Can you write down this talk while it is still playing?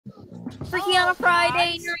Freaky on a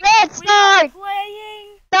Friday night. Let's start!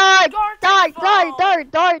 Playing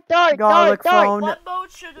Dart! Garlic phone. What mode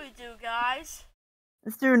should we do, guys?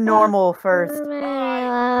 Let's do normal first.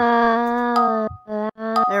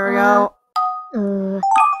 There we go.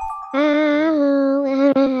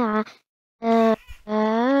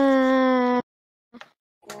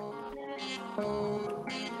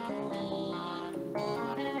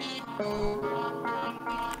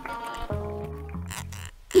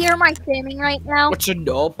 Hear my singing right now? What you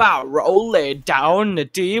know about rolling down the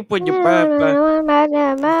deep when you burp?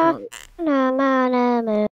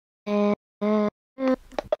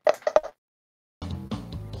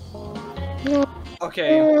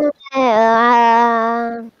 Okay.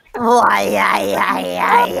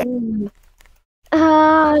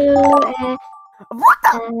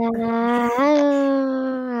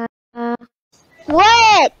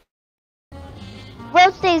 What?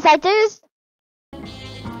 Roasties, I just...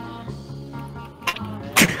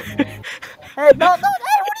 Hey, no, hey,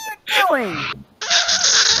 what are you doing?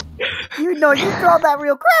 You know, you draw that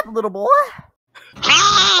real crap, little boy.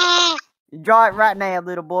 You draw it right now,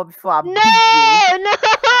 little boy, before I beat you.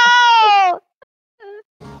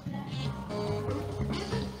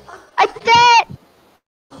 I did!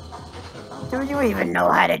 Do you even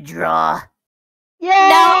know how to draw?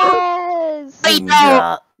 Yes!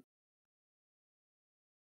 Draw.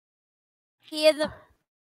 Hear the...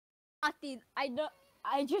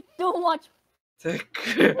 I just don't watch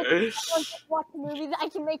movies. I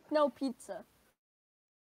can make no pizza.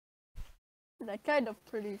 That's kind of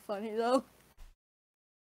pretty funny though.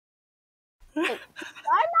 Hey, I'm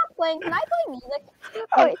not playing. Can I play music?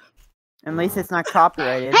 Oh, wait. At least it's not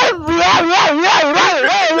copyrighted. What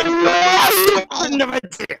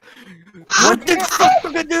the fuck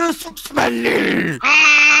are you doing so smelly?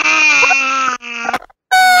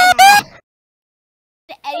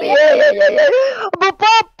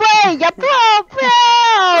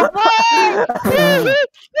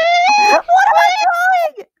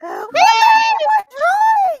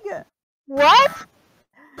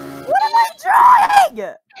 What am I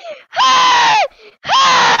drawing?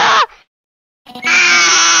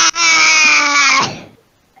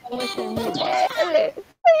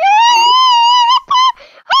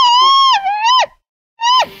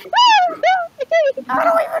 I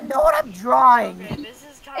don't even know what I'm drawing. This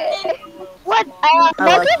is kind of What? I like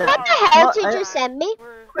Megan, that. what the hell Well, did you send me?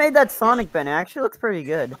 Made that Sonic Ben. It actually looks pretty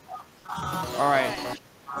good. Alright.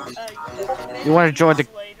 You want to join the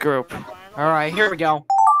group? Alright, here we go.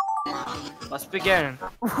 Let's begin.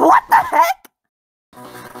 What the heck?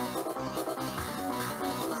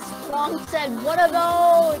 Spong said, "What are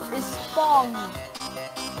those?" Is Spong.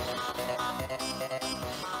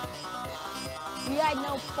 You guys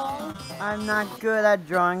know Spong? I'm not good at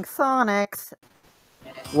drawing Sonics.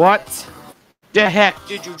 What the heck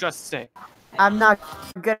did you just say? I'm not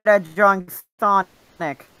good at drawing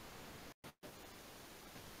Sonic.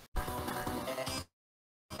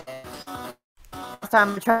 Last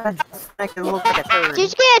time I tried to draw Sonic, it looked like a turd. Did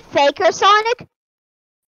you get Faker Sonic?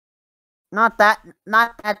 Not that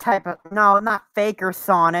type of, no, not Faker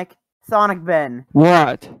Sonic. Sonic Ben.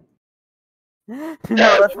 What? No,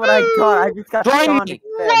 that's what I got. I just got Join Sonic me.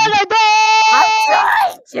 Ben. I'm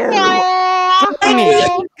Join me.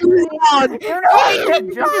 You know you're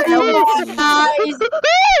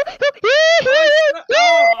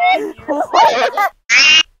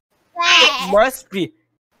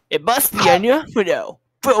It must be enough though.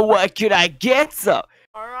 But what could I get so?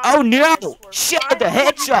 Alright, Oh no! we're Shit, final the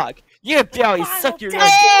hedgehog! You barely Final suck your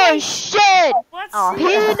test. Oh shit! Let's Oh, see he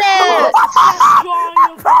the did. best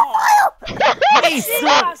drawing of all. Hey, See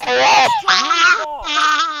son! us, the best drawing of all.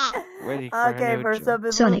 Ready for Okay, a new first job. up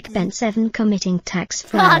is Sonic Lucky. Ben 7 committing tax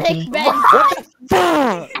fraud. Sonic Ben.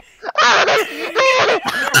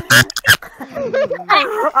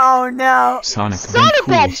 Oh no! Sonic Sonic Ben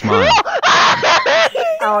Ben! cool smile.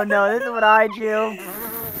 Oh no, this is what I do.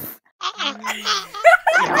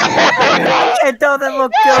 It doesn't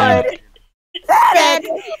look good. Edit!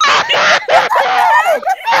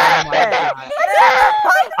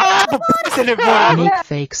 Make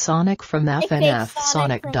fake Sonic from FNF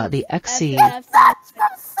Sonic.exe.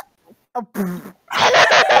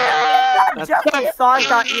 Just like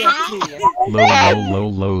Sonic.exe.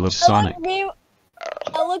 Low Sonic.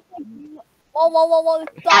 I look like whoa,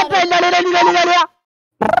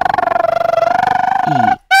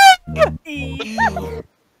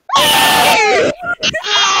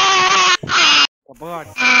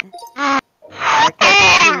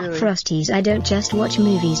 Frosties, I don't just watch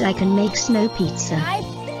movies, I can make snow pizza.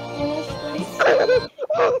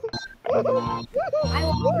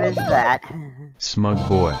 What is that? Smug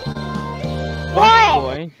boy.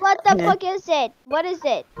 Boy. What the fuck is it? What is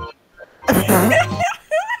it? What's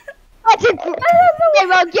it? Hey,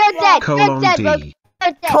 Rogue, you're dead. You're Colon dead, D. Rogue. You're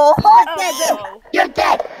dead. Cole. Oh, no. You're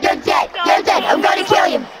dead. You're dead. You're dead. I'm gonna kill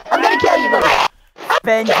you. I'm gonna kill you, Rogue.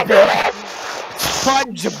 Ben.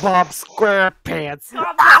 SpongeBob SquarePants.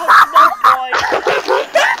 Calm down, Smoke Boy.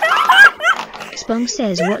 Spong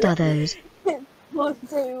says, what are those? Let's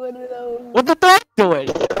say one of those. What the dog doing?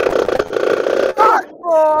 Fuck,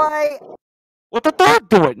 boy. What the dog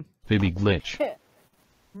doing? Phoebe glitch.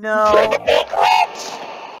 No.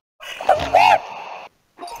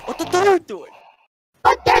 What the dog doing?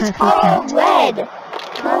 That's called red.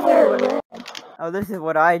 Oh, this is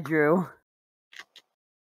what I drew.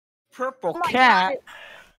 Purple my cat.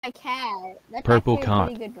 A cat. That's Purple actually a cock.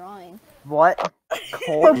 pretty good drawing. What?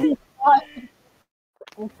 Cole?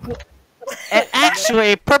 And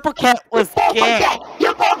actually, Purple Cat was gay.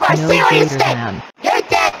 You both are No serious greater dead. than. You're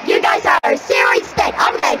dead. You guys are serious dead.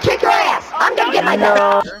 I'm gonna kick your ass. I'm gonna get my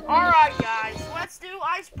No. Alright, guys, let's do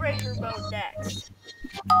icebreaker mode next.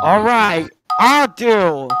 Alright, I'll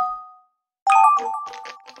do.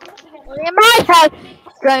 In my house.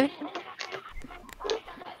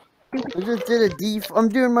 I just did a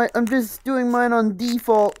I'm just doing mine on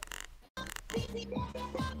default.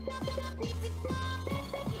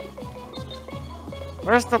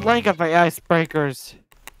 Where's the link of my icebreakers?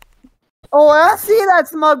 Oh, I see that,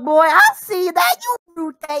 smug boy. I see that. You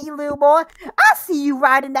do that, you little boy. I see you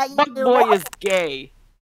riding that, you My little boy boy. is gay.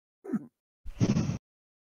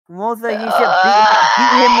 Most like you should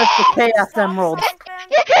beat him with the Chaos Emerald.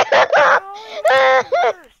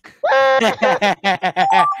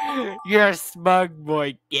 You're a smug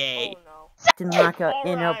boy gay. Oh no. To knock out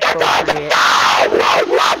inappropriate.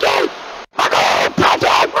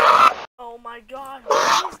 Oh my god,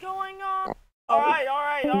 what is going on? Alright.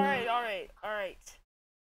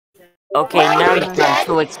 Okay, now you've gone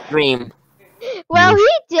too extreme. Well, he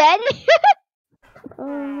did.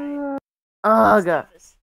 Oh god.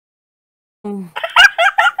 Luke,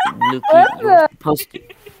 you're supposed to.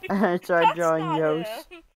 I tried That's drawing not Yosh.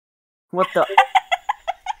 him. What the?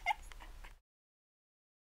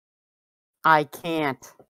 I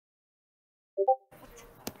can't.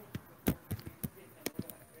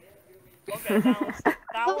 Okay, that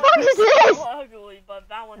What one the fuck is was this? so ugly, but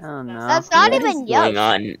that one's Oh, the no. best. That's not What even is going Yosh.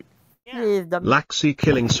 on? Yeah. He's the. Leaxy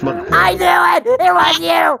killing smug. I knew it! It was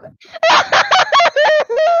you!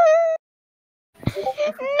 You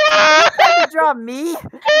tried to draw me?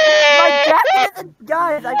 My jacket isn't.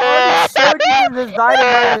 Guys, I already showed you the design of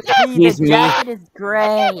my machine. Excuse The me. jacket is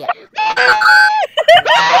gray.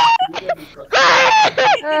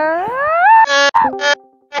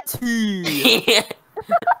 T.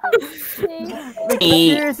 Like,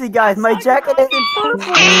 seriously, guys, my jacket isn't purple.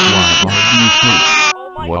 Why are you here? Oh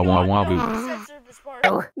my Wah, wah, god, wah, no, boo. censor this part.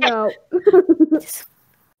 Oh No.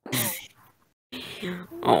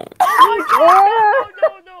 Oh, my god,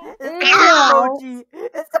 no. It's the poop emoji.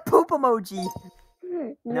 It's the poop emoji.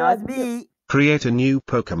 No, it's me. Create a new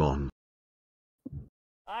Pokemon.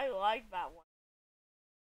 I like that one.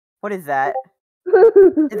 What is that?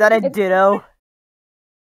 Is that a ditto?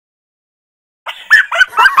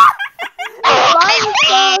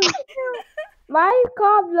 Mine's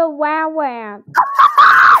called the Wow Wow.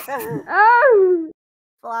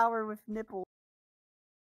 Flower with nipples.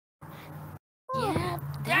 Yeah,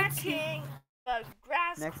 that's king. The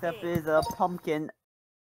grass Next up king. is a pumpkin.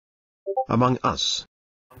 Among Us.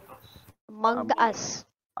 Among us.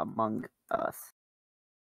 Among Us.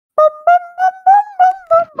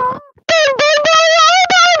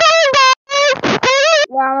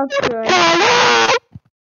 Wow, that's good.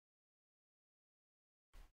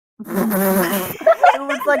 It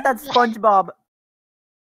looks like that SpongeBob.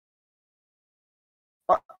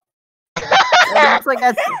 It looks like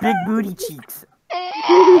that's Big Booty Cheeks.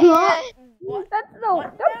 What? That's no.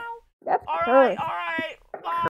 What now? That's Alright, cursed. alright.